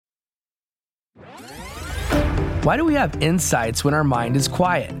Why do we have insights when our mind is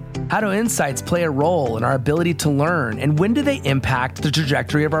quiet? How do insights play a role in our ability to learn, and when do they impact the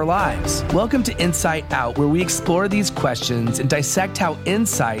trajectory of our lives? Welcome to Insight Out, where we explore these questions and dissect how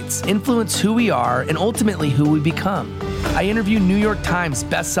insights influence who we are and ultimately who we become. I interview New York Times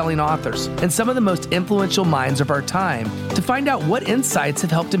best-selling authors and some of the most influential minds of our time to find out what insights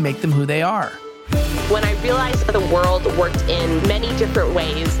have helped to make them who they are. When I realized that the world worked in many different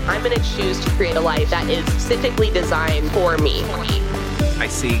ways, I'm going to choose to create a life that is specifically designed for me. I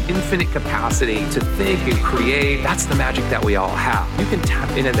see infinite capacity to think and create. That's the magic that we all have. You can tap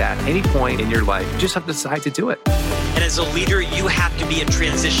into that at any point in your life. You just have to decide to do it. And as a leader, you have to be a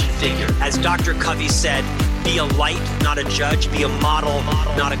transition figure. As Dr. Covey said, be a light, not a judge. Be a model,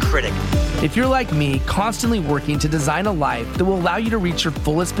 not a critic. If you're like me, constantly working to design a life that will allow you to reach your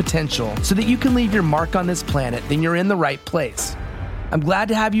fullest potential so that you can leave your mark on this planet, then you're in the right place. I'm glad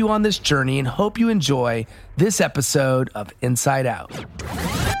to have you on this journey and hope you enjoy this episode of Insight Out.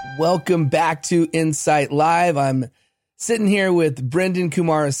 Welcome back to Insight Live. I'm sitting here with Brendan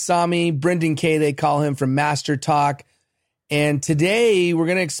Kumarasamy, Brendan K, they call him, from Master Talk. And today we're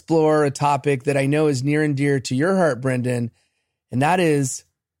going to explore a topic that I know is near and dear to your heart, Brendan, and that is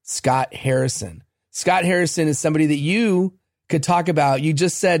Scott Harrison. Scott Harrison is somebody that you could talk about. You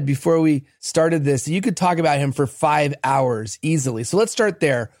just said before we started this, you could talk about him for 5 hours easily. So let's start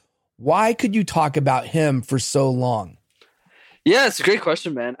there. Why could you talk about him for so long? Yeah, it's a great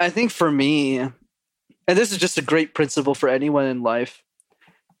question, man. I think for me, and this is just a great principle for anyone in life,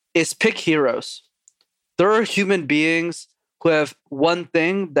 is pick heroes. There are human beings who have one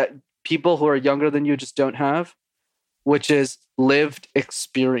thing that people who are younger than you just don't have, which is lived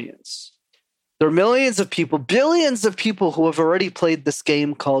experience. There are millions of people, billions of people who have already played this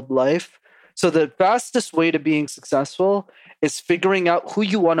game called life. So the fastest way to being successful is figuring out who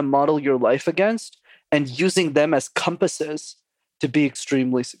you want to model your life against and using them as compasses to be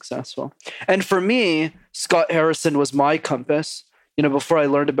extremely successful. And for me, Scott Harrison was my compass. You know, before I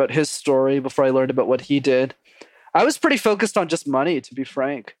learned about his story, before I learned about what he did, I was pretty focused on just money, to be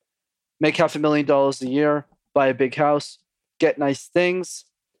frank. Make $500,000 a year, buy a big house, get nice things,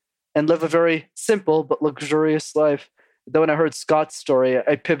 and live a very simple but luxurious life. Then when I heard Scott's story,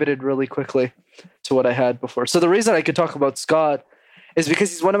 I pivoted really quickly to what I had before. So the reason I could talk about Scott is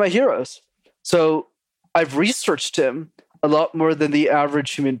because he's one of my heroes. So I've researched him a lot more than the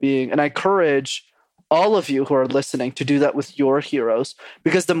average human being. And I encourage all of you who are listening to do that with your heroes,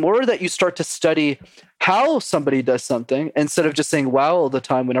 because the more that you start to study how somebody does something, instead of just saying wow all the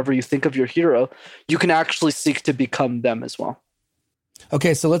time whenever you think of your hero, you can actually seek to become them as well.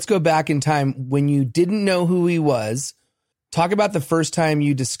 Okay, so let's go back in time when you didn't know who he was. Talk about the first time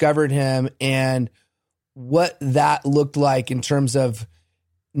you discovered him and what that looked like in terms of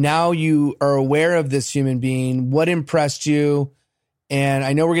now you are aware of this human being. What impressed you? And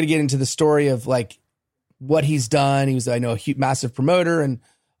I know we're going to get into the story of like what he's done. He was, I know, a massive promoter, and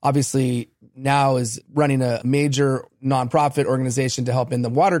obviously now is running a major nonprofit organization to help in the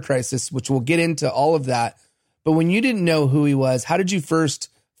water crisis, which we'll get into all of that. But when you didn't know who he was, how did you first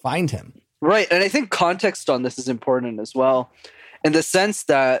find him? Right. And I think context on this is important as well, in the sense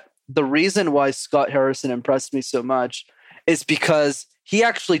that the reason why Scott Harrison impressed me so much is because he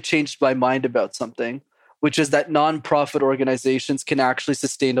actually changed my mind about something, which is that nonprofit organizations can actually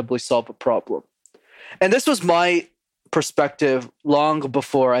sustainably solve a problem. And this was my perspective long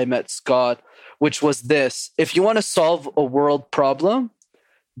before I met Scott, which was this: if you want to solve a world problem,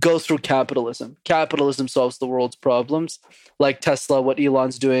 go through capitalism. Capitalism solves the world's problems, like Tesla, what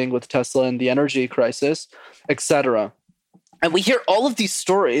Elon's doing with Tesla and the energy crisis, etc. And we hear all of these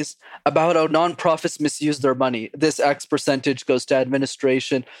stories about how nonprofits misuse their money. This X percentage goes to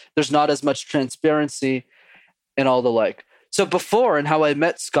administration. There's not as much transparency and all the like. So before, and how I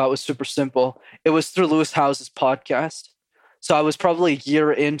met Scott was super simple. It was through Lewis Howes's podcast. So I was probably a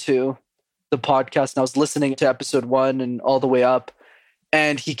year into the podcast, and I was listening to episode 1 and all the way up.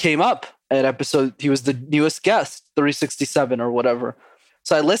 And he came up at episode, he was the newest guest, 367 or whatever.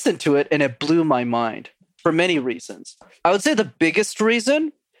 So I listened to it and it blew my mind for many reasons. I would say the biggest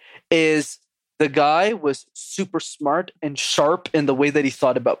reason is the guy was super smart and sharp in the way that he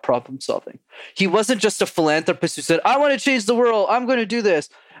thought about problem solving. He wasn't just a philanthropist who said, I want to change the world, I'm going to do this,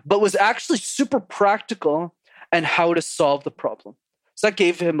 but was actually super practical and how to solve the problem. So that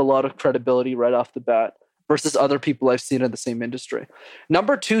gave him a lot of credibility right off the bat versus other people I've seen in the same industry.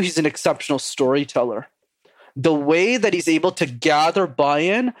 Number 2, he's an exceptional storyteller. The way that he's able to gather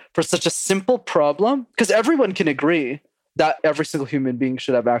buy-in for such a simple problem, because everyone can agree that every single human being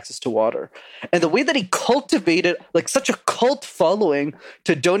should have access to water. And the way that he cultivated like such a cult following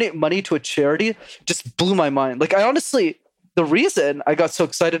to donate money to a charity just blew my mind. Like, I honestly, the reason I got so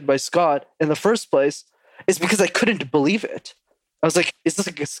excited by Scott in the first place is because I couldn't believe it. I was like, is this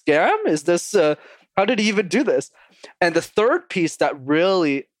like a scam? Is this, how did he even do this? And the third piece that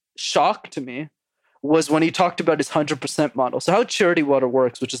really shocked me was when he talked about his 100% model. So how Charity Water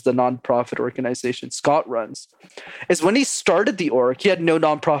works, which is the nonprofit organization Scott runs, is when he started the org, he had no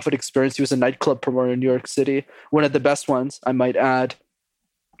nonprofit experience. He was a nightclub promoter in New York City, one of the best ones, I might add,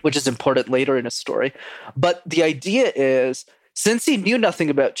 which is important later in his story. But the idea is, since he knew nothing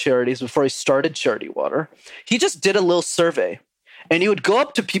about charities before he started Charity Water, he just did a little survey. And he would go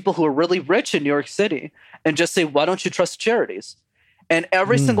up to people who are really rich in New York City and just say, why don't you trust charities? And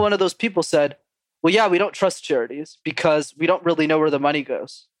every single one of those people said, well, yeah, we don't trust charities because we don't really know where the money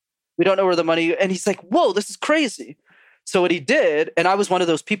goes. We don't know where the money... And he's like, whoa, this is crazy. So what he did, and I was one of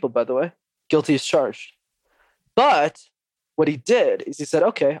those people, by the way, guilty as charged. But what he did is he said,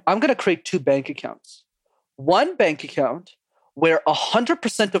 okay, I'm going to create 2 bank accounts. One bank account where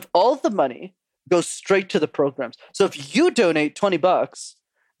 100% of all the money goes straight to the programs. So if you donate $20,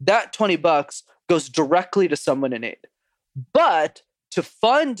 that $20 goes directly to someone in need. But to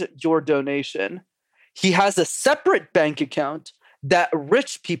fund your donation, he has a separate bank account that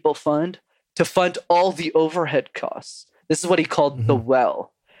rich people fund to fund all the overhead costs. This is what he called the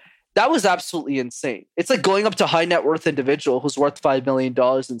well. That was absolutely insane. It's like going up to a high net worth individual who's worth $5 million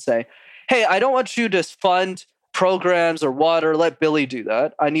and saying, hey, I don't want you to fund programs or water. Let Billy do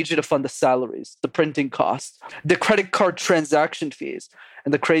that. I need you to fund the salaries, the printing costs, the credit card transaction fees.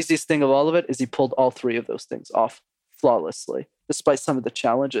 And the craziest thing of all of it is he pulled all 3 of those things off flawlessly, despite some of the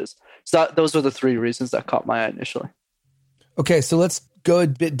challenges. So those were the 3 reasons that caught my eye initially. Okay, so let's go a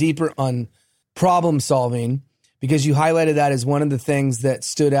bit deeper on problem solving, because you highlighted that as one of the things that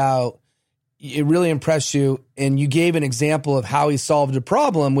stood out. It really impressed you, and you gave an example of how he solved a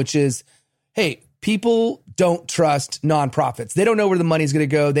problem, which is, hey, people don't trust nonprofits. They don't know where the money's going to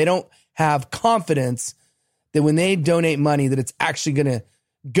go. They don't have confidence that when they donate money that it's actually going to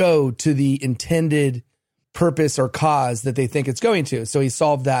go to the intended purpose or cause that they think it's going to. So he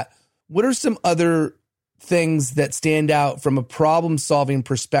solved that. What are some other things that stand out from a problem-solving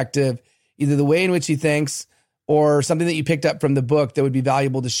perspective, either the way in which he thinks or something that you picked up from the book that would be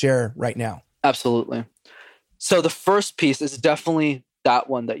valuable to share right now? Absolutely. So the first piece is definitely that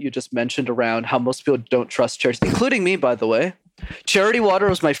one that you just mentioned around how most people don't trust charities, including me, by the way. Charity Water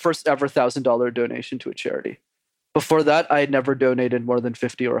was my first ever $1,000 donation to a charity. Before that, I had never donated more than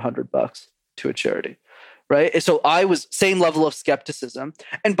 $50 or $100 to a charity, right? And so I was same level of skepticism.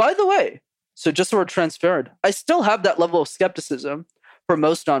 And by the way, so just so we're transparent, I still have that level of skepticism for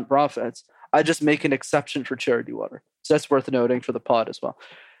most nonprofits. I just make an exception for Charity Water. So that's worth noting for the pod as well.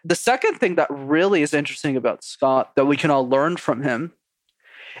 The second thing that really is interesting about Scott that we can all learn from him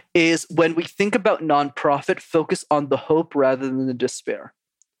is when we think about nonprofit, focus on the hope rather than the despair.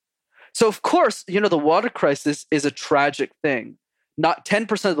 So of course, the water crisis is a tragic thing. Not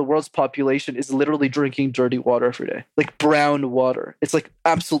 10% of the world's population is literally drinking dirty water every day, like brown water. It's like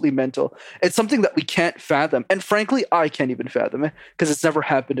absolutely mental. It's something that we can't fathom. And frankly, I can't even fathom it because it's never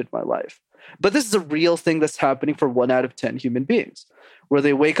happened in my life. But this is a real thing that's happening for 1 out of 10 human beings, where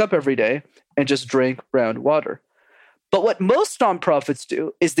they wake up every day and just drink brown water. But what most nonprofits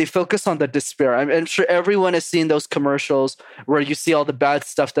do is they focus on the despair. I'm sure everyone has seen those commercials where you see all the bad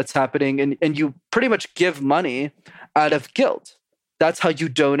stuff that's happening and you pretty much give money out of guilt. That's how you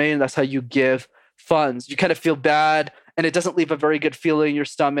donate and that's how you give funds. You kind of feel bad and it doesn't leave a very good feeling in your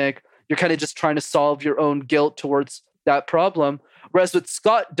stomach. You're kind of just trying to solve your own guilt towards that problem. Whereas what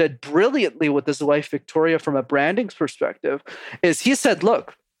Scott did brilliantly with his wife, Victoria, from a branding perspective, is he said,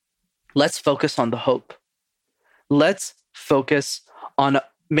 look, let's focus on the hope. Let's focus on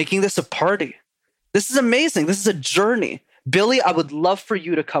making this a party. This is amazing. This is a journey. Billy, I would love for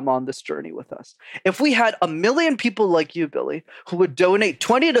you to come on this journey with us. If we had 1 million people like you, Billy, who would donate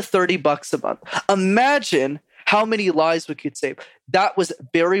 $20 to $30 a month, imagine how many lives we could save. That was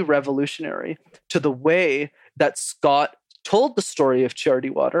very revolutionary to the way that Scott told the story of Charity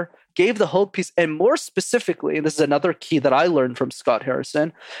Water, gave the hope piece, and more specifically, and this is another key that I learned from Scott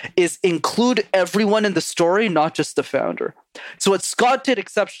Harrison, is include everyone in the story, not just the founder. So what Scott did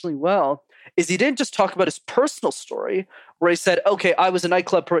exceptionally well is he didn't just talk about his personal story, where he said, okay, I was a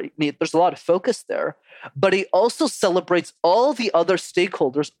nightclub, there's a lot of focus there, but he also celebrates all the other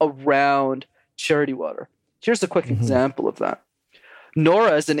stakeholders around Charity Water. Here's a quick example of that.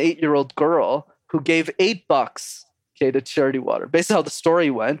 Nora is an 8-year-old girl who gave $8 to Charity Water. Basically how the story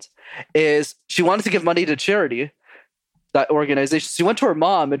went is she wanted to give money to charity. that organization. So she went to her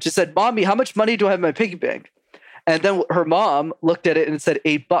mom and she said, "Mommy, how much money do I have in my piggy bank?" And then her mom looked at it and said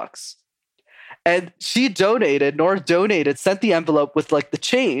 $8. And she donated, sent the envelope with like the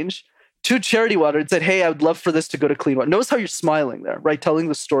change to Charity Water and said, "Hey, I would love for this to go to clean water." Notice how you're smiling there, right? Telling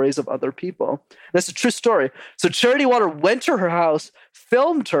the stories of other people. That's a true story. So Charity Water went to her house,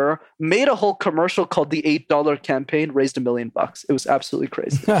 filmed her, made a whole commercial called the $8 campaign, raised $1 million. It was absolutely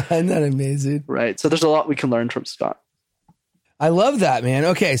crazy. Isn't that amazing? Right. So there's a lot we can learn from Scott. I love that, man.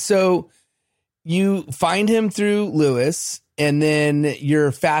 Okay, so you find him through Lewis, and then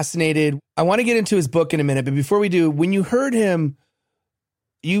you're fascinated. I want to get into his book in a minute, but before we do, when you heard him,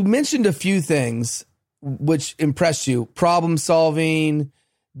 you mentioned a few things which impressed you. Problem solving,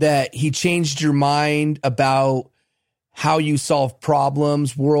 that he changed your mind about how you solve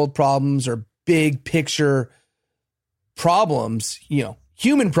problems, world problems, or big picture problems,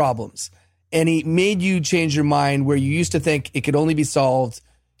 human problems. And he made you change your mind where you used to think it could only be solved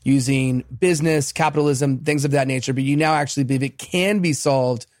using business, capitalism, things of that nature, but you now actually believe it can be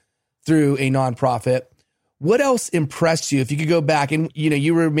solved through a nonprofit. What else impressed you? If you could go back and,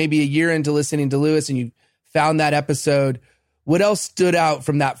 you were maybe a year into listening to Lewis and you found that episode, what else stood out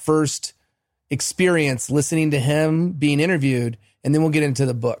from that first experience listening to him being interviewed? And then we'll get into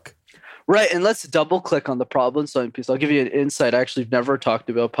the book. Right. And let's double click on the problem solving piece. I'll give you an insight I actually never talked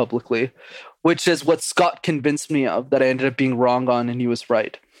about publicly, which is what Scott convinced me of that I ended up being wrong on and he was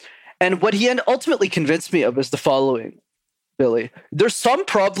right. And what he ultimately convinced me of is the following, Billy. There's some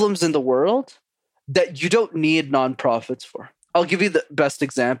problems in the world that you don't need nonprofits for. I'll give you the best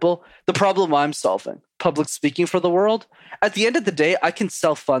example. The problem I'm solving, public speaking for the world. At the end of the day, I can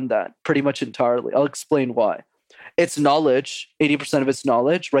self-fund that pretty much entirely. I'll explain why. It's knowledge, 80% of it's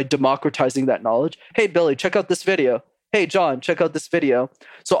knowledge, right? Democratizing that knowledge. Hey, Billy, check out this video. Hey, John, check out this video.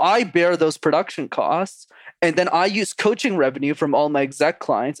 So I bear those production costs, and then I use coaching revenue from all my exec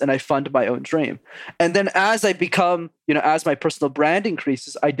clients, and I fund my own dream. And then as I become, as my personal brand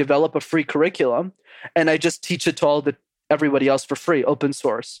increases, I develop a free curriculum, and I just teach it to everybody else for free, open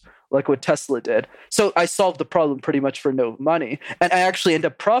source, like what Tesla did. So I solved the problem pretty much for no money, and I actually end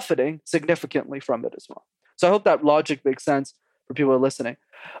up profiting significantly from it as well. So I hope that logic makes sense for people who are listening.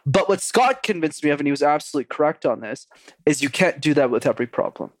 But what Scott convinced me of, and he was absolutely correct on this, is you can't do that with every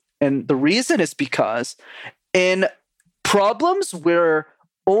problem. And the reason is because in problems where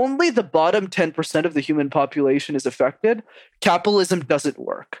only the bottom 10% of the human population is affected, capitalism doesn't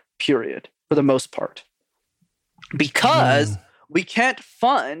work, period, for the most part. Because we can't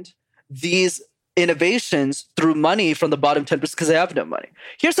fund these innovations through money from the bottom 10% because they have no money.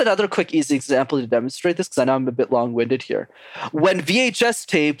 Here's another quick, easy example to demonstrate this, because I know I'm a bit long-winded here. When VHS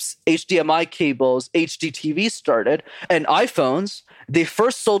tapes, HDMI cables, HDTV started, and iPhones, they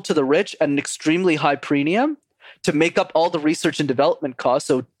first sold to the rich at an extremely high premium to make up all the research and development costs.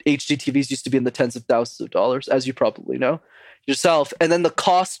 So HDTVs used to be in the tens of thousands of dollars, as you probably know yourself. And then the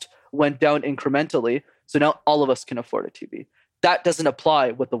cost went down incrementally. So now all of us can afford a TV. That doesn't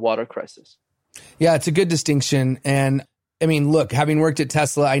apply with the water crisis. Yeah, it's a good distinction. And I mean, look, having worked at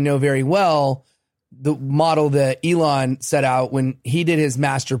Tesla, I know very well the model that Elon set out when he did his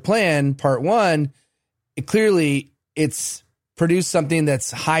master plan, part one. It's produced something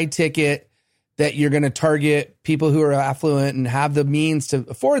that's high ticket, that you're going to target people who are affluent and have the means to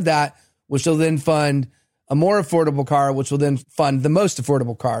afford that, which will then fund a more affordable car, which will then fund the most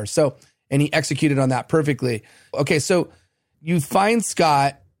affordable car. So, and he executed on that perfectly. Okay, so you find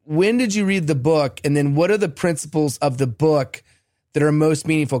Scott. When did you read the book? And then what are the principles of the book that are most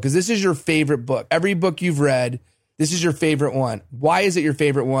meaningful? Because this is your favorite book. Every book you've read, this is your favorite one. Why is it your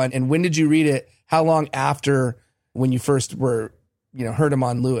favorite one? And when did you read it? How long after when you first heard him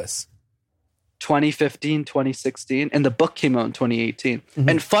on Lewis? 2015, 2016. And the book came out in 2018. Mm-hmm.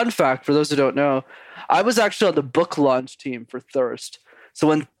 And fun fact, for those who don't know, I was actually on the book launch team for Thirst. So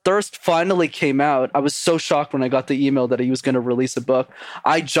when Thirst finally came out, I was so shocked when I got the email that he was going to release a book.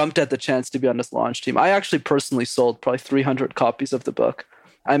 I jumped at the chance to be on this launch team. I actually personally sold probably 300 copies of the book.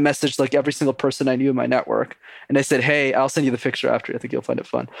 I messaged like every single person I knew in my network. And I said, hey, I'll send you the picture after. I think you'll find it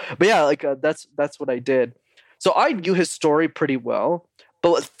fun. But yeah, that's what I did. So I knew his story pretty well. But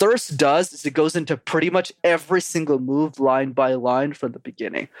what Thirst does is it goes into pretty much every single move line by line from the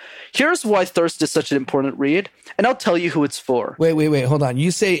beginning. Here's why Thirst is such an important read, and I'll tell you who it's for. Wait, hold on. You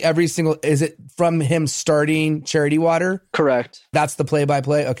say every single, is it from him starting Charity Water? Correct. That's the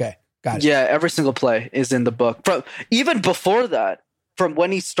play-by-play? Okay, got it. Yeah, every single play is in the book. Even before that, from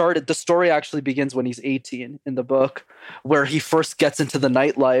when he started, the story actually begins when he's 18 in the book, where he first gets into the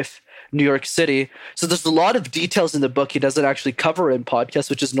nightlife, New York City. So there's a lot of details in the book he doesn't actually cover in podcasts,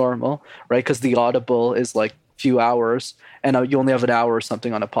 which is normal, right? Because the Audible is like few hours, and you only have an hour or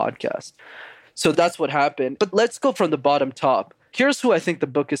something on a podcast. So that's what happened. But let's go from the bottom top. Here's who I think the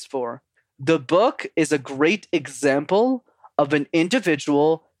book is for. The book is a great example of an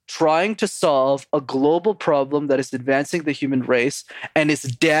individual trying to solve a global problem that is advancing the human race and is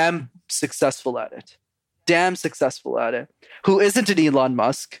damn successful at it. Damn successful at it. Who isn't an Elon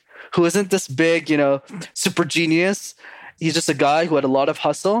Musk, who isn't this big, super genius. He's just a guy who had a lot of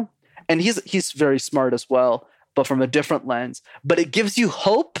hustle, and he's very smart as well, but from a different lens. But it gives you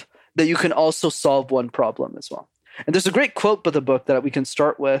hope that you can also solve one problem as well. And there's a great quote by the book that we can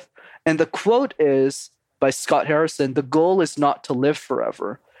start with. And the quote is by Scott Harrison: "The goal is not to live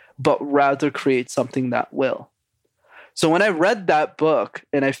forever, but rather create something that will." So when I read that book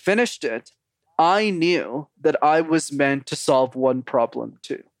and I finished it, I knew that I was meant to solve one problem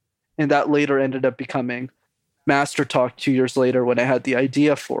too. And that later ended up becoming Master Talk 2 years later when I had the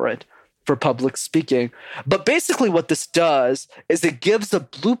idea for it, for public speaking. But basically what this does is it gives a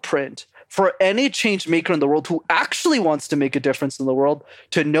blueprint for any change maker in the world who actually wants to make a difference in the world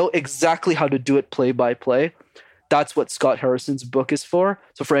to know exactly how to do it play by play. That's what Scott Harrison's book is for.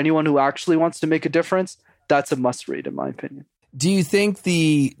 So for anyone who actually wants to make a difference, that's a must read in my opinion. Do you think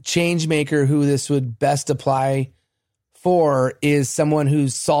the change maker who this would best apply for is someone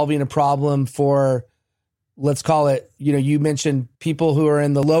who's solving a problem for, let's call it, you mentioned people who are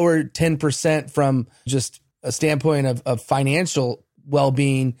in the lower 10% from just a standpoint of financial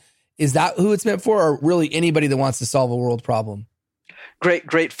well-being. Is that who it's meant for, or really anybody that wants to solve a world problem?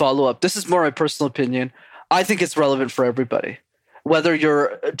 Great follow-up. This is more my personal opinion. I think it's relevant for everybody. Whether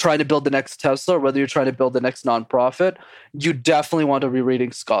you're trying to build the next Tesla or whether you're trying to build the next nonprofit, you definitely want to be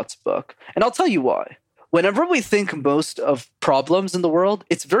reading Scott's book. And I'll tell you why. Whenever we think most of problems in the world,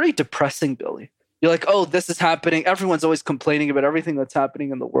 it's very depressing, Billy. You're like, oh, this is happening. Everyone's always complaining about everything that's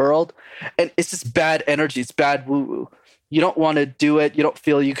happening in the world. And it's just bad energy. It's bad woo-woo. You don't want to do it. You don't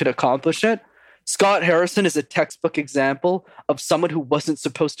feel you could accomplish it. Scott Harrison is a textbook example of someone who wasn't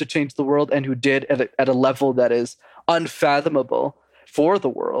supposed to change the world and who did at a level that is unfathomable for the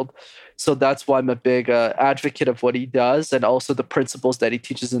world. So that's why I'm a big advocate of what he does and also the principles that he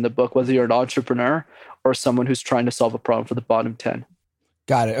teaches in the book, whether you're an entrepreneur or someone who's trying to solve a problem for the bottom 10.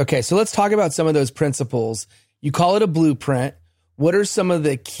 Got it. Okay, so let's talk about some of those principles. You call it a blueprint. What are some of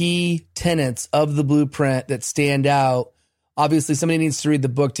the key tenets of the blueprint that stand out? Obviously, somebody needs to read the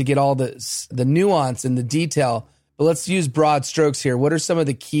book to get all the nuance and the detail, but let's use broad strokes here. What are some of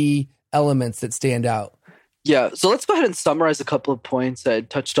the key elements that stand out? Yeah, so let's go ahead and summarize a couple of points I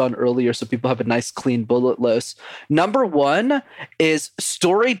touched on earlier so people have a nice clean bullet list. Number one is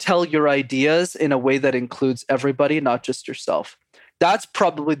storytell your ideas in a way that includes everybody, not just yourself. That's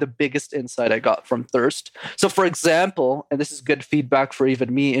probably the biggest insight I got from Thirst. So for example, and this is good feedback for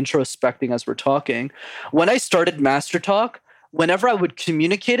even me introspecting as we're talking, when I started Master Talk, whenever I would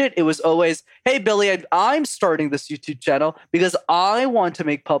communicate it, it was always, hey, Billy, I'm starting this YouTube channel because I want to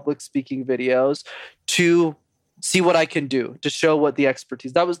make public speaking videos to see what I can do, to show what the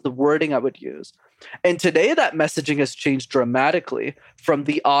expertise. That was the wording I would use. And today that messaging has changed dramatically from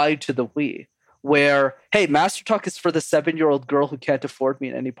the I to the we, where, hey, Master Talk is for the 7-year-old girl who can't afford me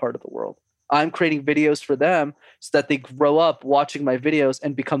in any part of the world. I'm creating videos for them so that they grow up watching my videos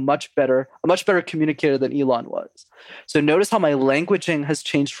and become a much better communicator than Elon was. So notice how my languaging has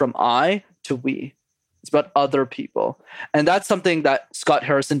changed from I to we. It's about other people. And that's something that Scott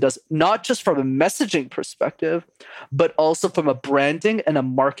Harrison does, not just from a messaging perspective, but also from a branding and a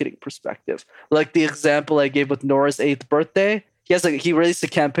marketing perspective. Like the example I gave with Nora's 8th birthday. He released a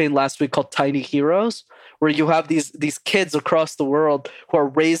campaign last week called Tiny Heroes, where you have these kids across the world who are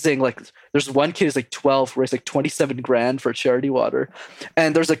raising, there's one kid who's 12 who raised $27,000 for charity water.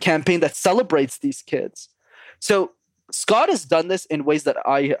 And there's a campaign that celebrates these kids. So Scott has done this in ways that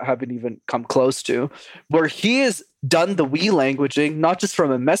I haven't even come close to, where he has done the we languaging, not just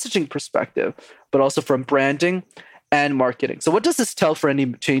from a messaging perspective, but also from branding and marketing. So what does this tell for any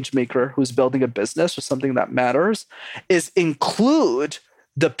change maker who's building a business or something that matters is include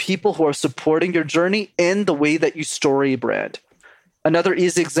the people who are supporting your journey in the way that you story brand. Another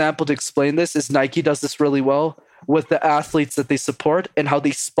easy example to explain this is Nike does this really well with the athletes that they support and how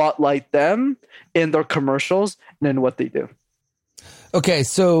they spotlight them in their commercials and in what they do. Okay,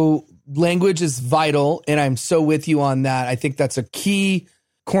 so language is vital, and I'm so with you on that. I think that's a key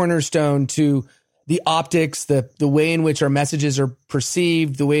cornerstone to the optics, the way in which our messages are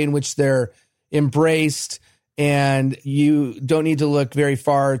perceived, the way in which they're embraced. And you don't need to look very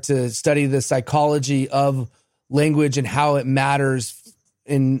far to study the psychology of language and how it matters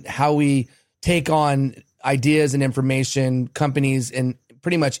in how we take on ideas and information, companies, and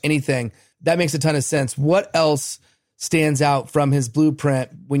pretty much anything. that makes a ton of sense. What else stands out from his blueprint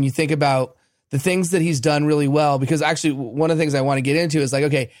when you think about the things that he's done really well? Because actually, one of the things I want to get into is like,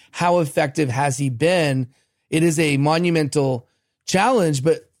 okay, how effective has he been? It is a monumental challenge,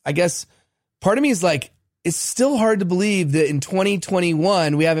 but I guess part of me is like, it's still hard to believe that in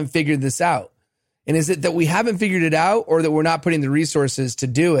 2021, we haven't figured this out. And is it that we haven't figured it out or that we're not putting the resources to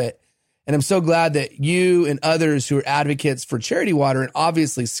do it? And I'm so glad that you and others who are advocates for Charity Water, and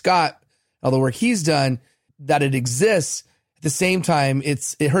obviously Scott, all the work he's done, that it exists. At the same time,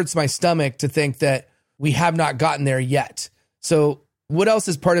 it hurts my stomach to think that we have not gotten there yet. So what else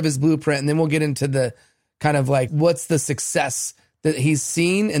is part of his blueprint? And then we'll get into the kind of like, what's the success that he's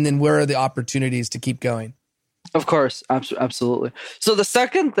seen? And then where are the opportunities to keep going? Of course, absolutely. So the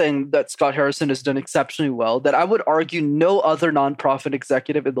second thing that Scott Harrison has done exceptionally well, that I would argue no other nonprofit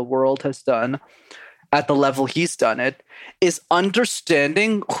executive in the world has done at the level he's done it, is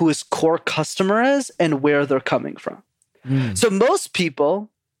understanding who his core customer is and where they're coming from. So most people,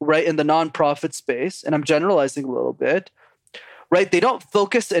 right, in the nonprofit space, and I'm generalizing a little bit, right, they don't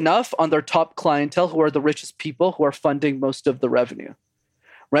focus enough on their top clientele, who are the richest people who are funding most of the revenue.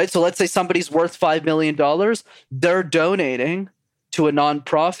 Right? So let's say somebody's worth $5 million. They're donating to a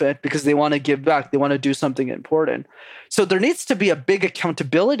nonprofit because they want to give back. They want to do something important. So there needs to be a big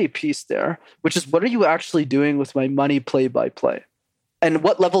accountability piece there, which is, what are you actually doing with my money play by play? And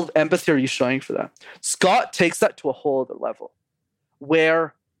what level of empathy are you showing for that? Scott takes that to a whole other level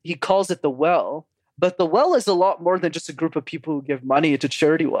where he calls it the well. But the well is a lot more than just a group of people who give money to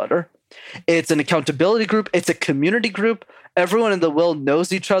Charity Water. It's an accountability group. It's a community group. Everyone in the well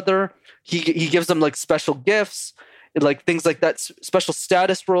knows each other. He gives them like special gifts, like things like that, special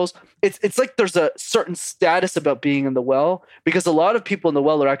status roles. It's like there's a certain status about being in the well, because a lot of people in the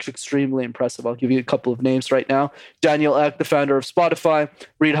well are actually extremely impressive. I'll give you a couple of names right now. Daniel Ek, the founder of Spotify,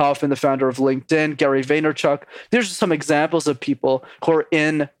 Reid Hoffman, the founder of LinkedIn, Gary Vaynerchuk. These are some examples of people who are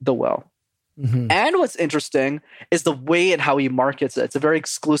in the well. Mm-hmm. And what's interesting is the way and how he markets it. It's a very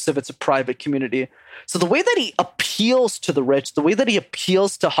exclusive, it's a private community. So the way that he appeals to the rich, the way that he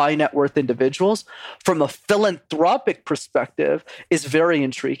appeals to high net worth individuals from a philanthropic perspective is very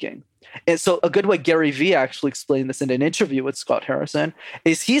intriguing. And so a good way Gary Vee actually explained this in an interview with Scott Harrison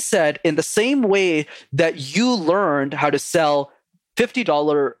is he said, in the same way that you learned how to sell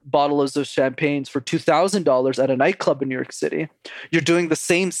 $50 bottles of champagnes for $2,000 at a nightclub in New York City, you're doing the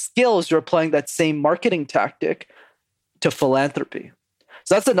same skills, you're applying that same marketing tactic to philanthropy.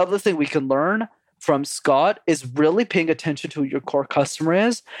 So that's another thing we can learn from Scott, is really paying attention to who your core customer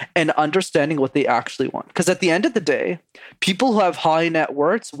is and understanding what they actually want. Because at the end of the day, people who have high net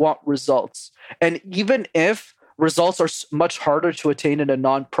worths want results. And even if results are much harder to attain in a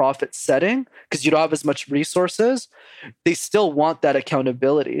nonprofit setting because you don't have as much resources, they still want that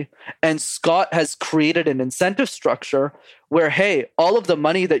accountability. And Scott has created an incentive structure where, hey, all of the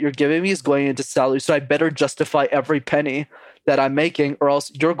money that you're giving me is going into salary, so I better justify every penny that I'm making, or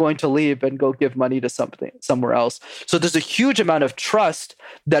else you're going to leave and go give money to somewhere else. So there's a huge amount of trust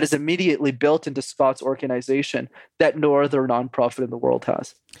that is immediately built into Scott's organization that no other nonprofit in the world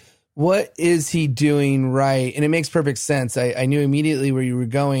has. What is he doing right? And it makes perfect sense. I knew immediately where you were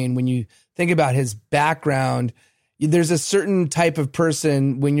going. When you think about his background, there's a certain type of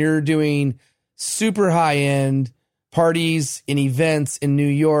person when you're doing super high-end parties and events in New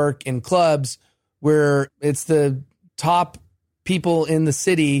York and clubs where it's the top people in the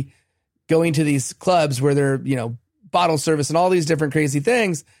city going to these clubs where they're, bottle service and all these different crazy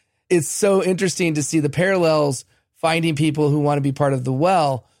things. It's so interesting to see the parallels, finding people who want to be part of the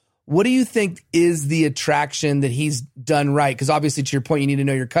well. What do you think is the attraction that he's done right? Because obviously, to your point, you need to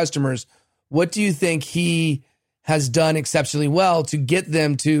know your customers. What do you think he has done exceptionally well to get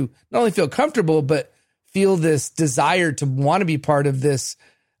them to not only feel comfortable, but feel this desire to want to be part of this?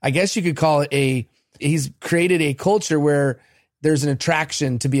 I guess you could call it he's created a culture where there's an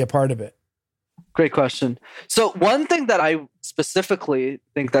attraction to be a part of it. Great question. So one thing that I specifically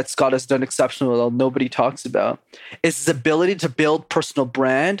think that Scott has done exceptionally well, nobody talks about, is his ability to build personal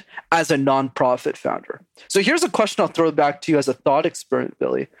brand as a nonprofit founder. So here's a question I'll throw back to you as a thought experiment,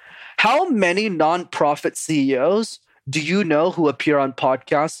 Billy. How many nonprofit CEOs do you know who appear on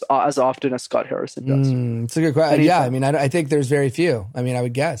podcasts as often as Scott Harrison does? It's a good question. Yeah, I mean, I think there's very few. I mean, I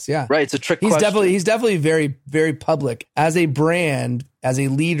would guess, yeah. Right, it's a trick question. He's definitely very, very public. As a brand, as a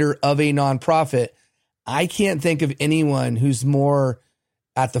leader of a nonprofit, I can't think of anyone who's more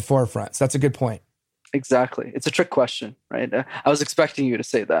at the forefront. So that's a good point. Exactly. It's a trick question, right? I was expecting you to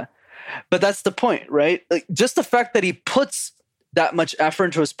say that. But that's the point, right? Like, just the fact that he puts that much effort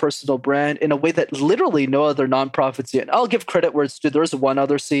into his personal brand in a way that literally no other nonprofits yet. I'll give credit where it's due. There's one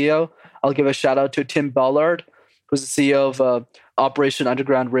other CEO. I'll give a shout out to Tim Ballard, who's the CEO of Operation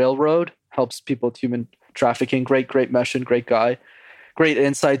Underground Railroad, helps people with human trafficking. Great mission, great guy. Great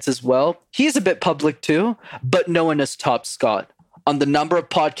insights as well. He's a bit public too, but no one has topped Scott on the number of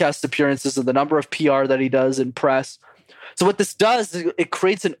podcast appearances and the number of PR that he does in press. So what this does is it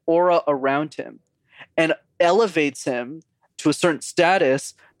creates an aura around him and elevates him to a certain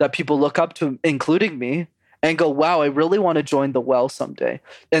status that people look up to, including me, and go, wow, I really want to join the Well someday.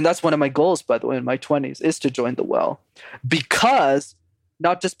 And that's one of my goals, by the way, in my 20s, is to join the Well. Because,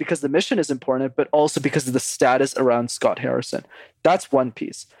 not just because the mission is important, but also because of the status around Scott Harrison. That's one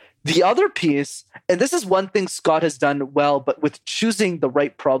piece. The other piece, and this is one thing Scott has done well, but with choosing the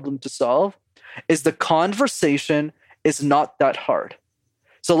right problem to solve, is the conversation is not that hard.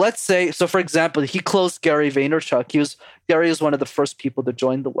 So let's say, for example, he closed Gary Vaynerchuk. Gary was one of the first people to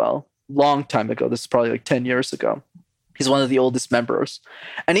join the Well, long time ago. This is probably like 10 years ago. He's one of the oldest members.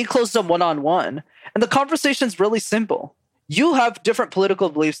 And he closed them one-on-one. And the conversation's really simple. You have different political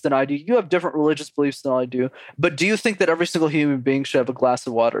beliefs than I do. You have different religious beliefs than I do. But do you think that every single human being should have a glass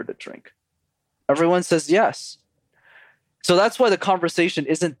of water to drink? Everyone says yes. So that's why the conversation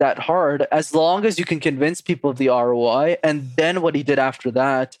isn't that hard, as long as you can convince people of the ROI. And then what he did after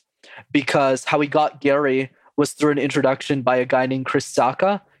that, because how he got Gary was through an introduction by a guy named Chris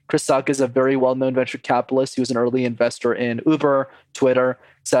Sacca. Chris Sacca is a very well-known venture capitalist. He was an early investor in Uber, Twitter,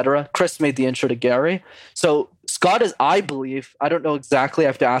 etc. Chris made the intro to Gary. So Scott is, I believe, I don't know exactly, I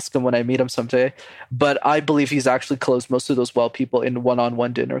have to ask him when I meet him someday, but I believe he's actually closed most of those Well people in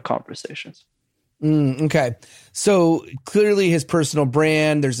one-on-one dinner conversations. Okay. So clearly his personal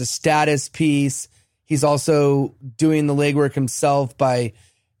brand, there's a status piece. He's also doing the legwork himself by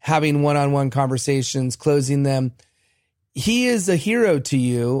having one-on-one conversations, closing them. He is a hero to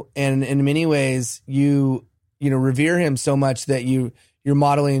you. And in many ways, you revere him so much that you're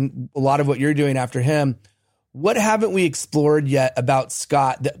modeling a lot of what you're doing after him. What haven't we explored yet about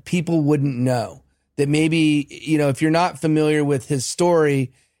Scott that people wouldn't know? That maybe, if you're not familiar with his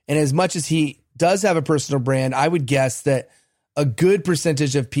story, and as much as he does have a personal brand, I would guess that a good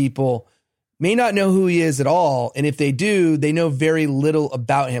percentage of people may not know who he is at all. And if they do, they know very little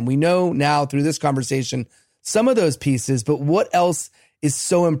about him. We know now through this conversation some of those pieces, but what else is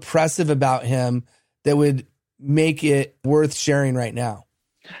so impressive about him that would make it worth sharing right now?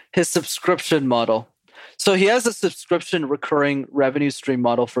 His subscription model. So he has a subscription recurring revenue stream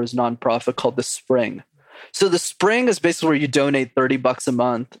model for his nonprofit called The Spring. So The Spring is basically where you donate $30 a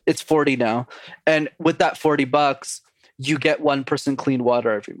month. It's 40 now. And with that $40, you get one person clean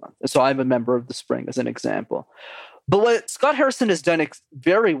water every month. So I'm a member of The Spring as an example. But what Scott Harrison has done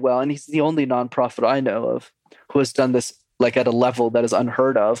very well, and he's the only nonprofit I know of who has done this like at a level that is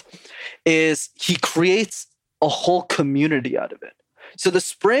unheard of, is he creates a whole community out of it. So The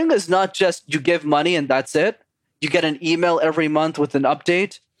Spring is not just you give money and that's it. You get an email every month with an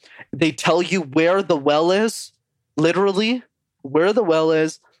update. They tell you where the well is, literally where the well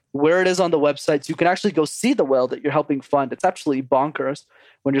is, where it is on the website. So you can actually go see the well that you're helping fund. It's actually bonkers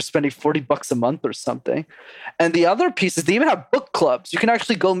when you're spending $40 a month or something. And the other piece is they even have book clubs. You can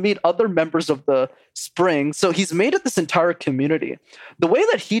actually go meet other members of The Spring. So he's made it this entire community. The way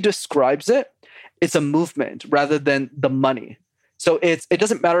that he describes it, it's a movement rather than the money. So it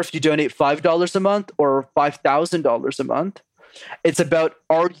doesn't matter if you donate $5 a month or $5,000 a month. It's about,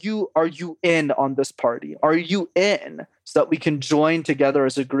 are you in on this party? Are you in so that we can join together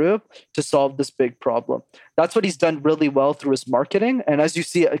as a group to solve this big problem? That's what he's done really well through his marketing. And as you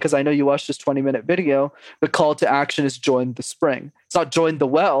see, because I know you watched this 20-minute video, the call to action is join The Spring. It's not join the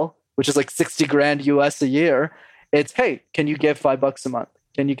Well, which is like 60 grand US a year. It's, hey, can you give $5 a month?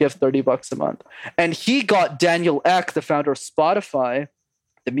 Can you give $30 a month? And he got Daniel Ek, the founder of Spotify,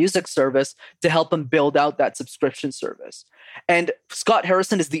 the music service, to help him build out that subscription service. And Scott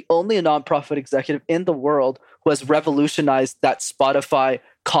Harrison is the only nonprofit executive in the world who has revolutionized that Spotify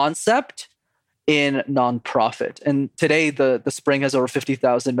concept in nonprofit. And today, the Spring has over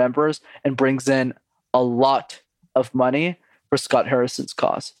 50,000 members and brings in a lot of money for Scott Harrison's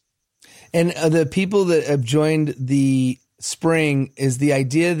cause. And the people that have joined The Spring, is the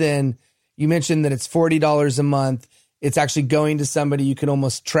idea then, you mentioned that it's $40 a month. It's actually going to somebody. You can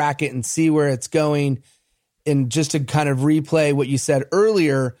almost track it and see where it's going. And just to kind of replay what you said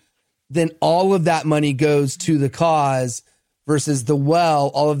earlier, then all of that money goes to the cause versus the well,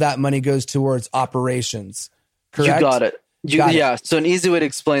 all of that money goes towards operations. Correct? You got it. Yeah. So an easy way to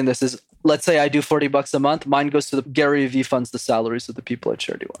explain this is, let's say I do $40 a month. Mine goes to the Gary V funds the salaries of the people at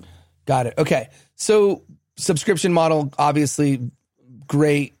Charity One. Got it. Okay. So subscription model, obviously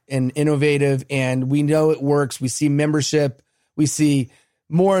great and innovative, and we know it works. We see membership. We see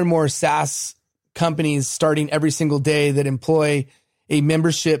more and more SaaS companies starting every single day that employ a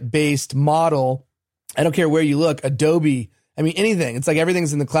membership-based model. I don't care where you look, Adobe, I mean, anything. It's like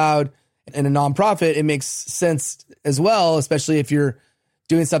everything's in the cloud. And a nonprofit, it makes sense as well, especially if you're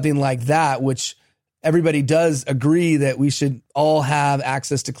doing something like that, which everybody does agree that we should all have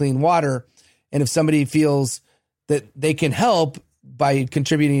access to clean water. And if somebody feels that they can help by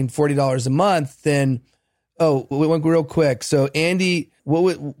contributing $40 a month, then, we went real quick. So Andy,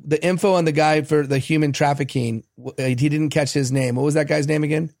 the info on the guy for the human trafficking, he didn't catch his name. What was that guy's name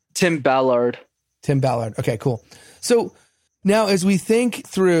again? Tim Ballard. Tim Ballard. Okay, cool. So now as we think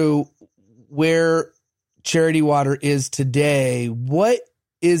through where Charity Water is today, what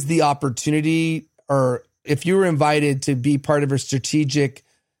is the opportunity, or if you were invited to be part of a strategic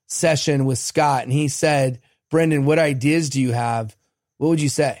session with Scott and he said, Brendan, what ideas do you have? What would you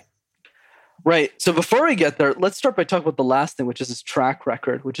say? Right. So before we get there, let's start by talking about the last thing, which is his track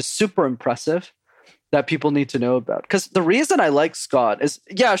record, which is super impressive that people need to know about. Because the reason I like Scott is,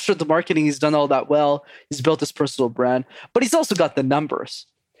 yeah, sure, the marketing, he's done all that well. He's built his personal brand, but he's also got the numbers.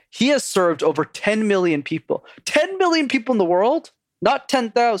 He has served over 10 million people. 10 million people in the world, not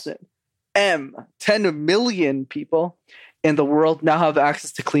 10,000. 10 million people in the world now have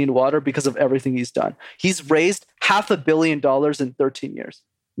access to clean water because of everything he's done. He's raised $500 million in 13 years.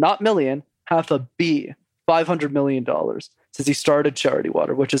 Not million, $500 million since he started Charity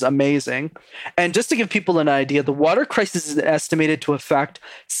Water, which is amazing. And just to give people an idea, the water crisis is estimated to affect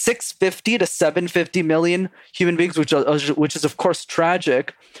 650 to 750 million human beings, which is of course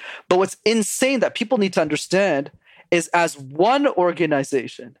tragic. But what's insane that people need to understand is as one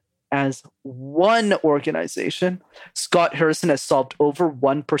organization, Scott Harrison has solved over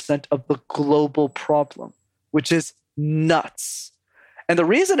 1% of the global problem, which is nuts. And the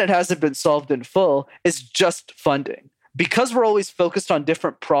reason it hasn't been solved in full is just funding. Because we're always focused on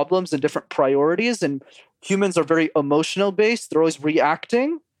different problems and different priorities, and humans are very emotional based, they're always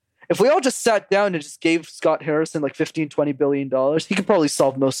reacting. If we all just sat down and just gave Scott Harrison like $15-20 billion, he could probably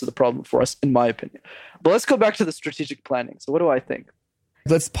solve most of the problem for us, in my opinion. But let's go back to the strategic planning. So what do I think?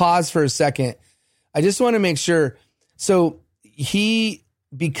 Let's pause for a second. I just want to make sure. So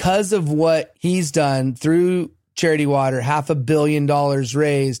because of what he's done through Charity Water, $500 million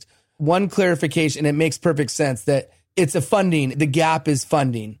raised, one clarification, it makes perfect sense that it's a funding. The gap is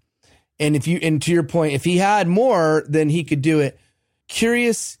funding. And to your point, if he had more, then he could do it.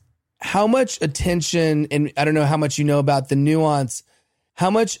 Curious how much attention, and I don't know how much you know about the nuance,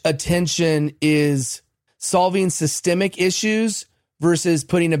 how much attention is solving systemic issues versus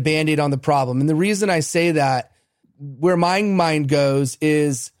putting a Band-Aid on the problem. And the reason I say that, where my mind goes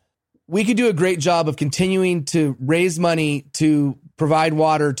is we could do a great job of continuing to raise money to provide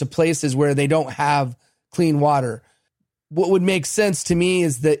water to places where they don't have clean water. What would make sense to me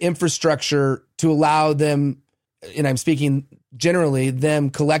is the infrastructure to allow them, and I'm speaking generally, them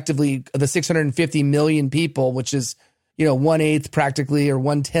collectively, the 650 million people, which is, 1/8 practically, or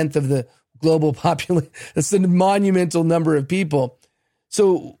 1/10 of the global population. That's a monumental number of people.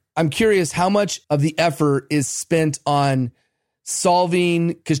 So I'm curious how much of the effort is spent on solving,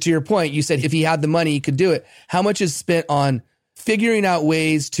 because to your point, you said if he had the money, he could do it. How much is spent on figuring out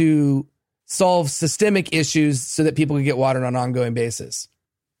ways to solve systemic issues so that people can get water on an ongoing basis?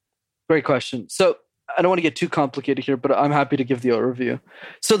 Great question. So I don't want to get too complicated here, but I'm happy to give the overview.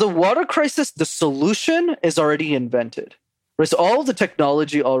 So the water crisis, the solution is already invented. Right? So all of the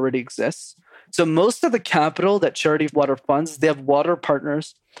technology already exists. So most of the capital that Charity Water funds, they have water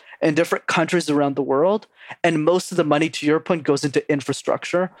partners in different countries around the world. And most of the money, to your point, goes into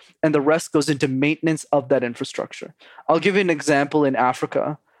infrastructure, and the rest goes into maintenance of that infrastructure. I'll give you an example in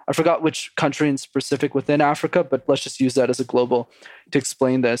Africa. I forgot which country in specific within Africa, but let's just use that as a global to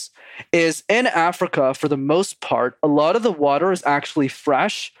explain this. Is in Africa, for the most part, a lot of the water is actually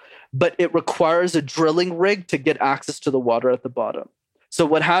fresh, but it requires a drilling rig to get access to the water at the bottom. So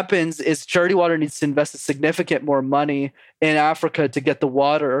what happens is Charity Water needs to invest a significant more money in Africa to get the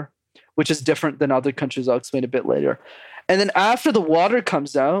water, which is different than other countries. I'll explain a bit later. And then after the water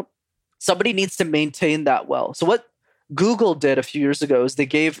comes out, somebody needs to maintain that well. So what Google did a few years ago is they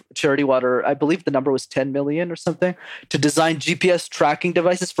gave Charity Water, I believe the number was 10 million or something, to design GPS tracking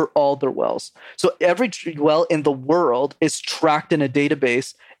devices for all their wells. So every well in the world is tracked in a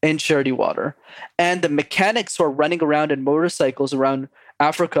database in Charity Water. And the mechanics who are running around in motorcycles around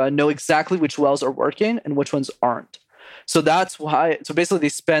Africa know exactly which wells are working and which ones aren't. So that's why, so basically they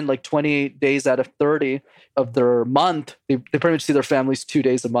spend like 28 days out of 30 of their month. They pretty much see their families 2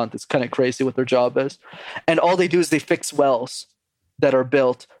 days a month. It's kind of crazy what their job is. And all they do is they fix wells that are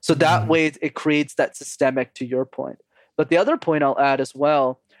built. So that way it creates that systemic, to your point. But the other point I'll add as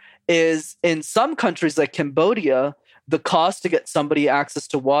well is in some countries like Cambodia, the cost to get somebody access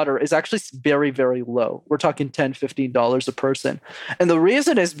to water is actually very, very low. We're talking $10, $15 a person. And the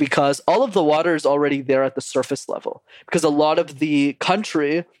reason is because all of the water is already there at the surface level, because a lot of the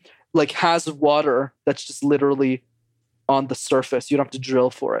country like has water that's just literally on the surface. You don't have to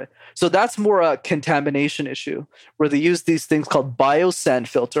drill for it. So that's more a contamination issue, where they use these things called biosand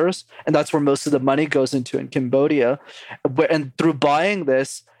filters. And that's where most of the money goes into in Cambodia. And through buying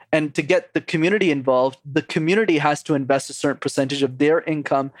this, and to get the community involved, the community has to invest a certain percentage of their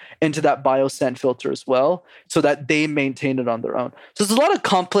income into that biosand filter as well, so that they maintain it on their own. So there's a lot of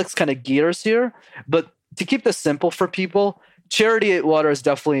complex kind of gears here, but to keep this simple for people, Charity Water is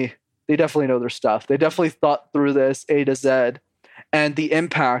definitely know their stuff. They definitely thought through this A to Z, and the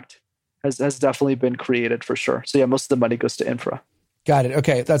impact has definitely been created for sure. So yeah, most of the money goes to infra. Got it.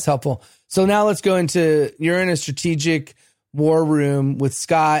 Okay, that's helpful. So now let's go into, you're in a strategic war room with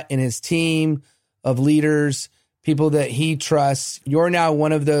Scott and his team of leaders, people that he trusts. You're now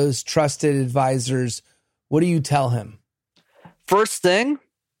one of those trusted advisors. What do you tell him? First thing,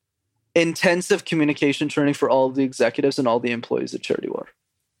 intensive communication training for all of the executives and all the employees at Charity Water.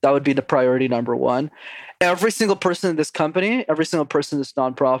 That would be the priority number one. Every single person in this company, every single person in this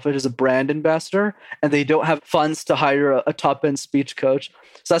nonprofit is a brand ambassador, and they don't have funds to hire a top-end speech coach.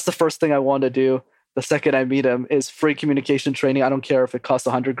 So that's the first thing I want to do. The second I meet him is free communication training. I don't care if it costs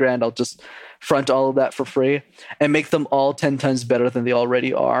 $100,000. I'll just front all of that for free and make them all 10 times better than they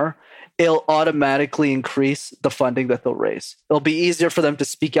already are. It'll automatically increase the funding that they'll raise. It'll be easier for them to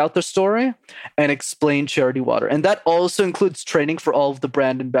speak out their story and explain Charity Water. And that also includes training for all of the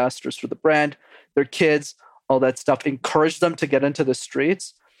brand ambassadors for the brand, their kids, all that stuff. Encourage them to get into the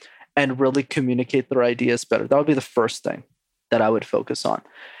streets and really communicate their ideas better. That would be the first thing that I would focus on.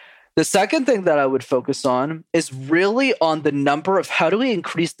 The second thing that I would focus on is really on the number of how do we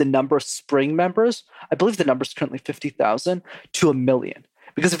increase the number of Spring members? I believe the number is currently 50,000 to 1 million.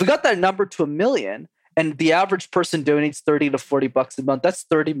 Because if we got that number to 1 million and the average person donates 30 to 40 bucks a month, that's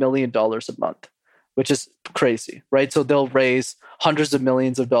 $30 million a month, which is crazy, right? So they'll raise hundreds of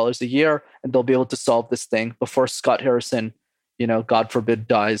millions of dollars a year and they'll be able to solve this thing before Scott Harrison, God forbid,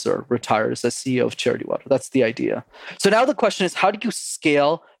 dies or retires as CEO of Charity Water. That's the idea. So now the question is, how do you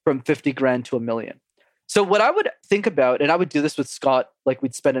scale from 50 grand to 1 million? So what I would think about, and I would do this with Scott, like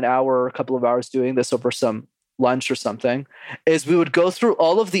we'd spend an hour or a couple of hours doing this over some lunch or something, is we would go through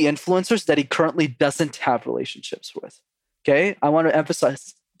all of the influencers that he currently doesn't have relationships with. Okay? I want to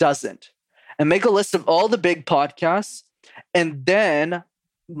emphasize doesn't. And make a list of all the big podcasts. And then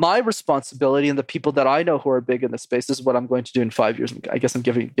my responsibility and the people that I know who are big in the space is what I'm going to do in 5 years. I guess I'm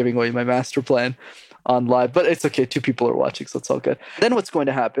giving away my master plan on live, but it's okay. 2 people are watching, so it's all good. Then what's going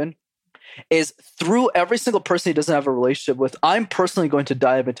to happen is through every single person he doesn't have a relationship with, I'm personally going to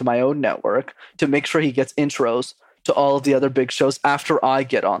dive into my own network to make sure he gets intros to all of the other big shows after I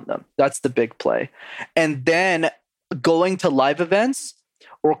get on them. That's the big play. And then going to live events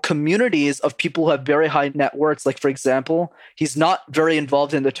or communities of people who have very high net worths. Like, for example, he's not very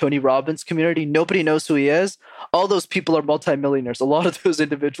involved in the Tony Robbins community. Nobody knows who he is. All those people are multimillionaires. A lot of those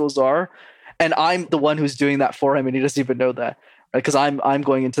individuals are. And I'm the one who's doing that for him, and he doesn't even know that. Because I'm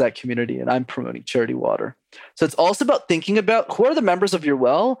going into that community and I'm promoting Charity Water. So it's also about thinking about who are the members of your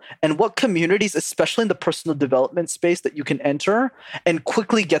well and what communities, especially in the personal development space, that you can enter and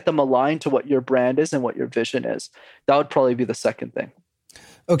quickly get them aligned to what your brand is and what your vision is. That would probably be the second thing.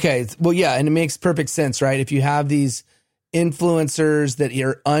 Okay. Well, yeah. And it makes perfect sense, right? If you have these influencers that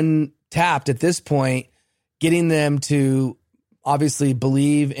are untapped at this point, getting them to obviously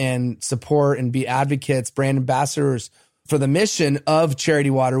believe and support and be advocates, brand ambassadors for the mission of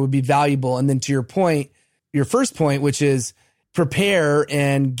Charity Water would be valuable. And then to your point, your first point, which is prepare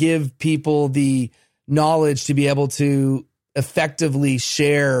and give people the knowledge to be able to effectively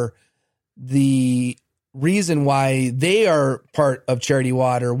share the reason why they are part of Charity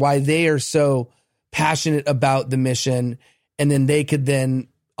Water, why they are so passionate about the mission, and then they could then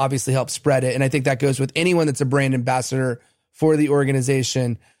obviously help spread it. And I think that goes with anyone that's a brand ambassador for the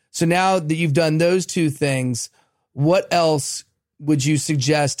organization. So now that you've done those two things, what else would you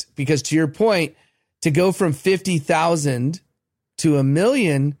suggest? Because to your point, to go from 50,000 to 1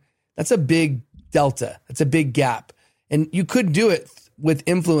 million, that's a big delta. That's a big gap. And you could do it with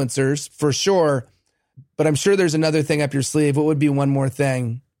influencers for sure, but I'm sure there's another thing up your sleeve. What would be one more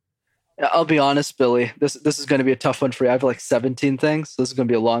thing? I'll be honest, Billy. This is going to be a tough one for you. I have like 17 things. So this is going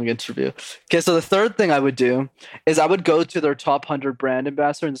to be a long interview. Okay, so the third thing I would do is I would go to their top 100 brand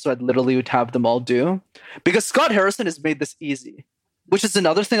ambassador, and so I'd literally would have them all do. Because Scott Harrison has made this easy, which is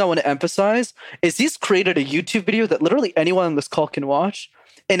another thing I want to emphasize, is he's created a YouTube video that literally anyone on this call can watch.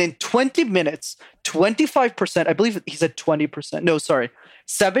 And in 20 minutes, 25%, I believe he said 20%. No, sorry.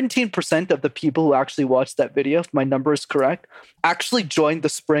 17% of the people who actually watched that video, if my number is correct, actually joined the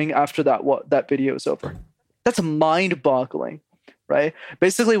spring after that video is over. That's mind-boggling, right?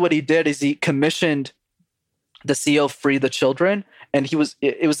 Basically, what he did is he commissioned the CEO of Free the Children, and it was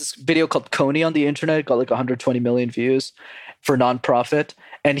this video called Coney on the internet. It got like 120 million views for nonprofit,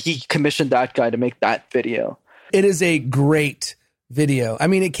 and he commissioned that guy to make that video. It is a great video. I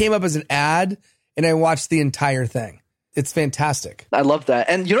mean, it came up as an ad, and I watched the entire thing. It's fantastic. I love that.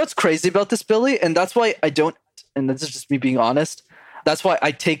 And you know what's crazy about this, Billy? And that's why I don't, and this is just me being honest, that's why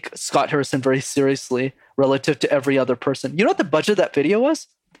I take Scott Harrison very seriously relative to every other person. You know what the budget of that video was?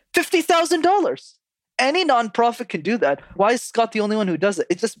 $50,000. Any nonprofit can do that. Why is Scott the only one who does it?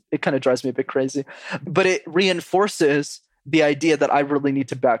 It kind of drives me a bit crazy. But it reinforces the idea that I really need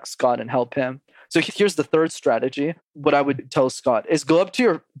to back Scott and help him. So here's the third strategy. What I would tell Scott is go up to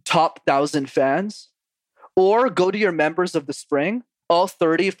your top 1,000 fans, or go to your members of the spring, all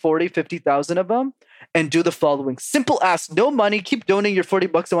 30, 40, 50,000 of them, and do the following. Simple ask, no money, keep donating your $40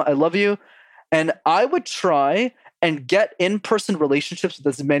 a month. I love you. And I would try and get in-person relationships with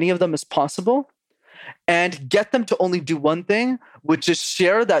as many of them as possible and get them to only do one thing, which is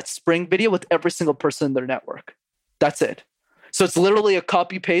share that spring video with every single person in their network. That's it. So it's literally a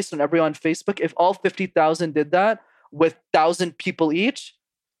copy paste on everyone on Facebook. If all 50,000 did that with 1,000 people each,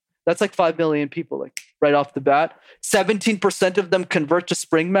 that's like 5 million people, like right off the bat. 17% of them convert to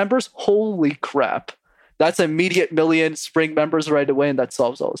Spring members. Holy crap. That's immediate million Spring members right away, and that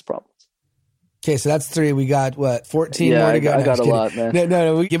solves all his problems. Okay, so that's 3. We got, 14 more to go? I got a lot, man.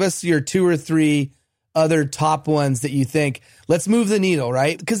 No. Give us your 2 or 3 other top ones that you think, let's move the needle,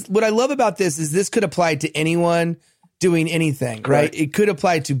 right? Because what I love about this is this could apply to anyone doing anything, right? It could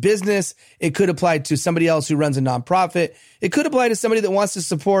apply to business. It could apply to somebody else who runs a nonprofit. It could apply to somebody that wants to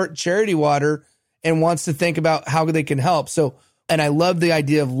support Charity Water and wants to think about how they can help. So, and I love the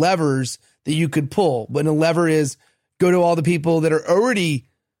idea of levers that you could pull. When a lever is go to all the people that are already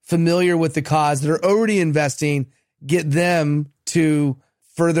familiar with the cause, that are already investing, get them to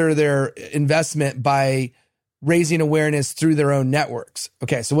further their investment by raising awareness through their own networks.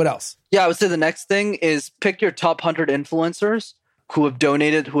 Okay, so what else? Yeah, I would say the next thing is pick your top 100 influencers who have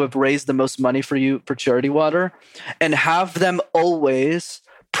donated, who have raised the most money for you for Charity Water, and have them always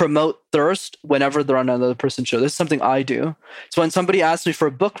promote Thirst whenever they're on another person's show. This is something I do. So when somebody asks me for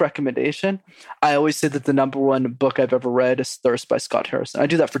a book recommendation, I always say that the number one book I've ever read is Thirst by Scott Harrison. I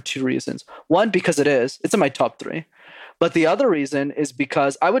do that for 2 reasons. One, because it's in my top 3. But the other reason is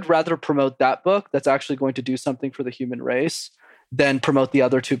because I would rather promote that book that's actually going to do something for the human race than promote the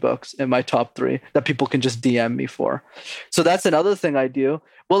other 2 books in my top 3 that people can just DM me for. So that's another thing I do.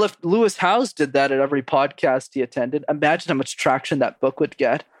 Well, if Lewis Howes did that at every podcast he attended, imagine how much traction that book would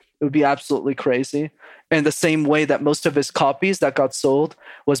get. It would be absolutely crazy. In the same way that most of his copies that got sold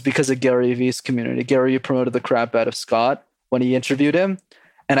was because of Gary Vee's community. Gary promoted the crap out of Scott when he interviewed him.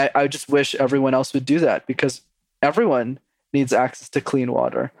 And I just wish everyone else would do that, because everyone needs access to clean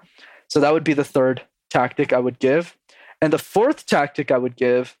water. So that would be the third tactic I would give. And the fourth tactic I would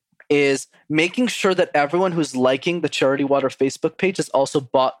give is making sure that everyone who's liking the Charity Water Facebook page has also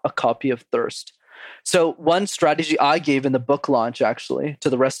bought a copy of Thirst. So one strategy I gave in the book launch, actually, to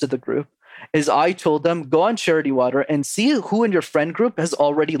the rest of the group, is I told them, go on Charity Water and see who in your friend group has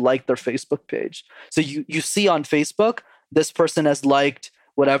already liked their Facebook page. So you see on Facebook, this person has liked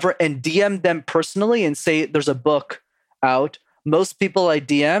whatever, and DM them personally and say there's a book out. Most people I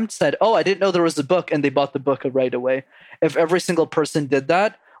DM'd said, oh, I didn't know there was a book, and they bought the book right away. If every single person did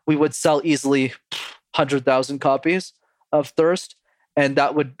that, we would sell easily 100,000 copies of Thirst, and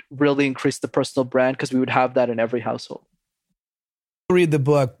that would really increase the personal brand because we would have that in every household. Read the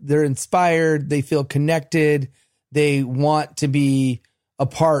book, they're inspired, they feel connected, they want to be a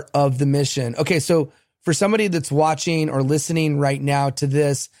part of the mission. Okay, so for somebody that's watching or listening right now to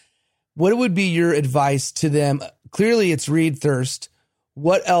this, what would be your advice to them? Clearly, it's read Thirst.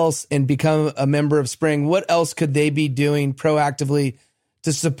 What else, and become a member of Spring, what else could they be doing proactively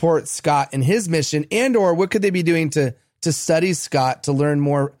to support Scott and his mission? And or what could they be doing to study Scott, to learn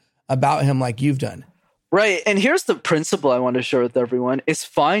more about him like you've done? Right. And here's the principle I want to share with everyone is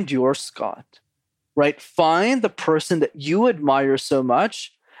find your Scott, right? Find the person that you admire so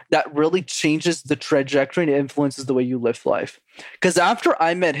much. that really changes the trajectory and influences the way you live life. Because after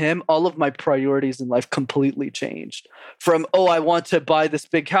I met him, all of my priorities in life completely changed. From, oh, I want to buy this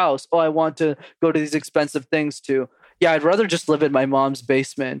big house. Oh, I want to go to these expensive things, to, yeah, I'd rather just live in my mom's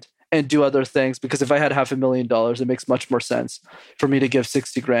basement and do other things, because if I had $500,000, it makes much more sense for me to give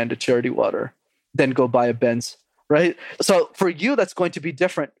 60 grand to Charity Water than go buy a Benz, right? So for you, that's going to be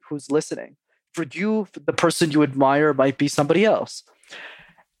different who's listening. For you, the person you admire might be somebody else.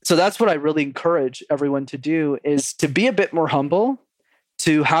 So that's what I really encourage everyone to do, is to be a bit more humble,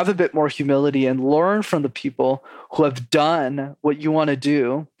 to have a bit more humility, and learn from the people who have done what you want to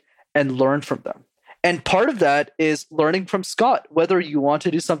do and learn from them. And part of that is learning from Scott, whether you want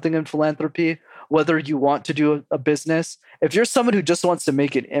to do something in philanthropy, whether you want to do a business. If you're someone who just wants to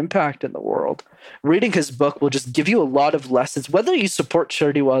make an impact in the world, reading his book will just give you a lot of lessons, whether you support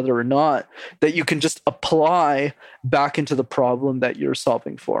Charity Water or not, that you can just apply back into the problem that you're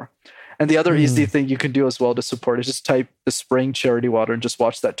solving for. And the other easy thing you can do as well to support is just type the spring Charity Water and just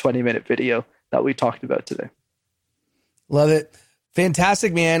watch that 20-minute video that we talked about today. Love it.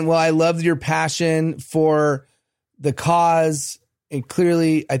 Fantastic, man. Well, I love your passion for the cause. And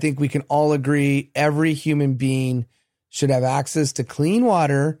clearly, I think we can all agree every human being should have access to clean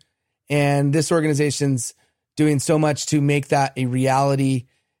water. And this organization's doing so much to make that a reality.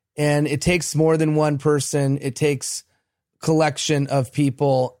 And it takes more than one person. It takes a collection of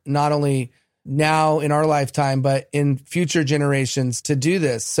people, not only now in our lifetime, but in future generations to do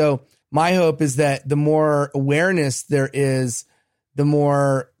this. So my hope is that the more awareness there is, the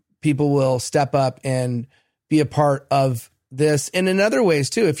more people will step up and be a part of this. And in other ways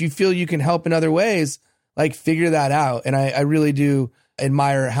too, if you feel you can help in other ways, like figure that out. And I really do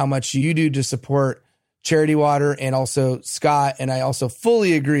admire how much you do to support Charity Water and also Scott. And I also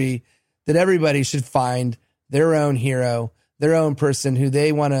fully agree that everybody should find their own hero, their own person who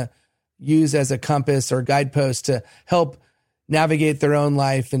they want to use as a compass or guidepost to help navigate their own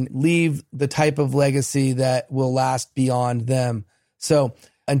life and leave the type of legacy that will last beyond them. So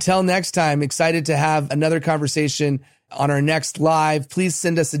until next time, excited to have another conversation on our next live. Please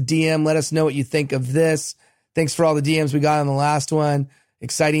send us a DM. Let us know what you think of this. Thanks for all the DMs we got on the last one.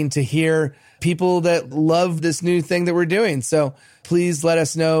 Exciting to hear people that love this new thing that we're doing. So please let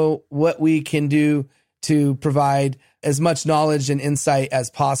us know what we can do to provide as much knowledge and insight as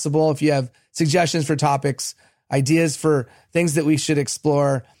possible. If you have suggestions for topics, ideas for things that we should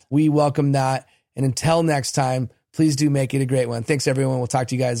explore, we welcome that. And until next time, please do make it a great one. Thanks, everyone. We'll talk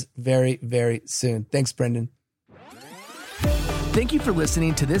to you guys very, very soon. Thanks, Brendan. Thank you for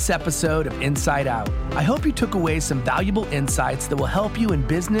listening to this episode of Inside Out. I hope you took away some valuable insights that will help you in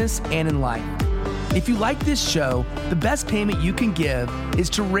business and in life. If you like this show, the best payment you can give is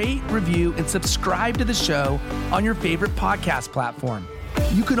to rate, review, and subscribe to the show on your favorite podcast platform.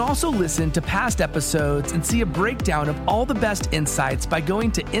 You can also listen to past episodes and see a breakdown of all the best insights by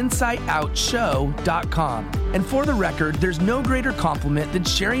going to insideoutshow.com. And for the record, there's no greater compliment than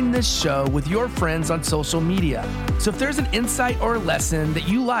sharing this show with your friends on social media. So if there's an insight or a lesson that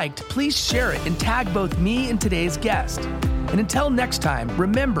you liked, please share it and tag both me and today's guest. And until next time,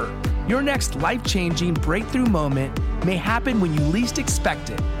 remember, your next life-changing breakthrough moment may happen when you least expect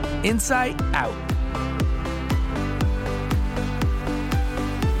it. Insight out.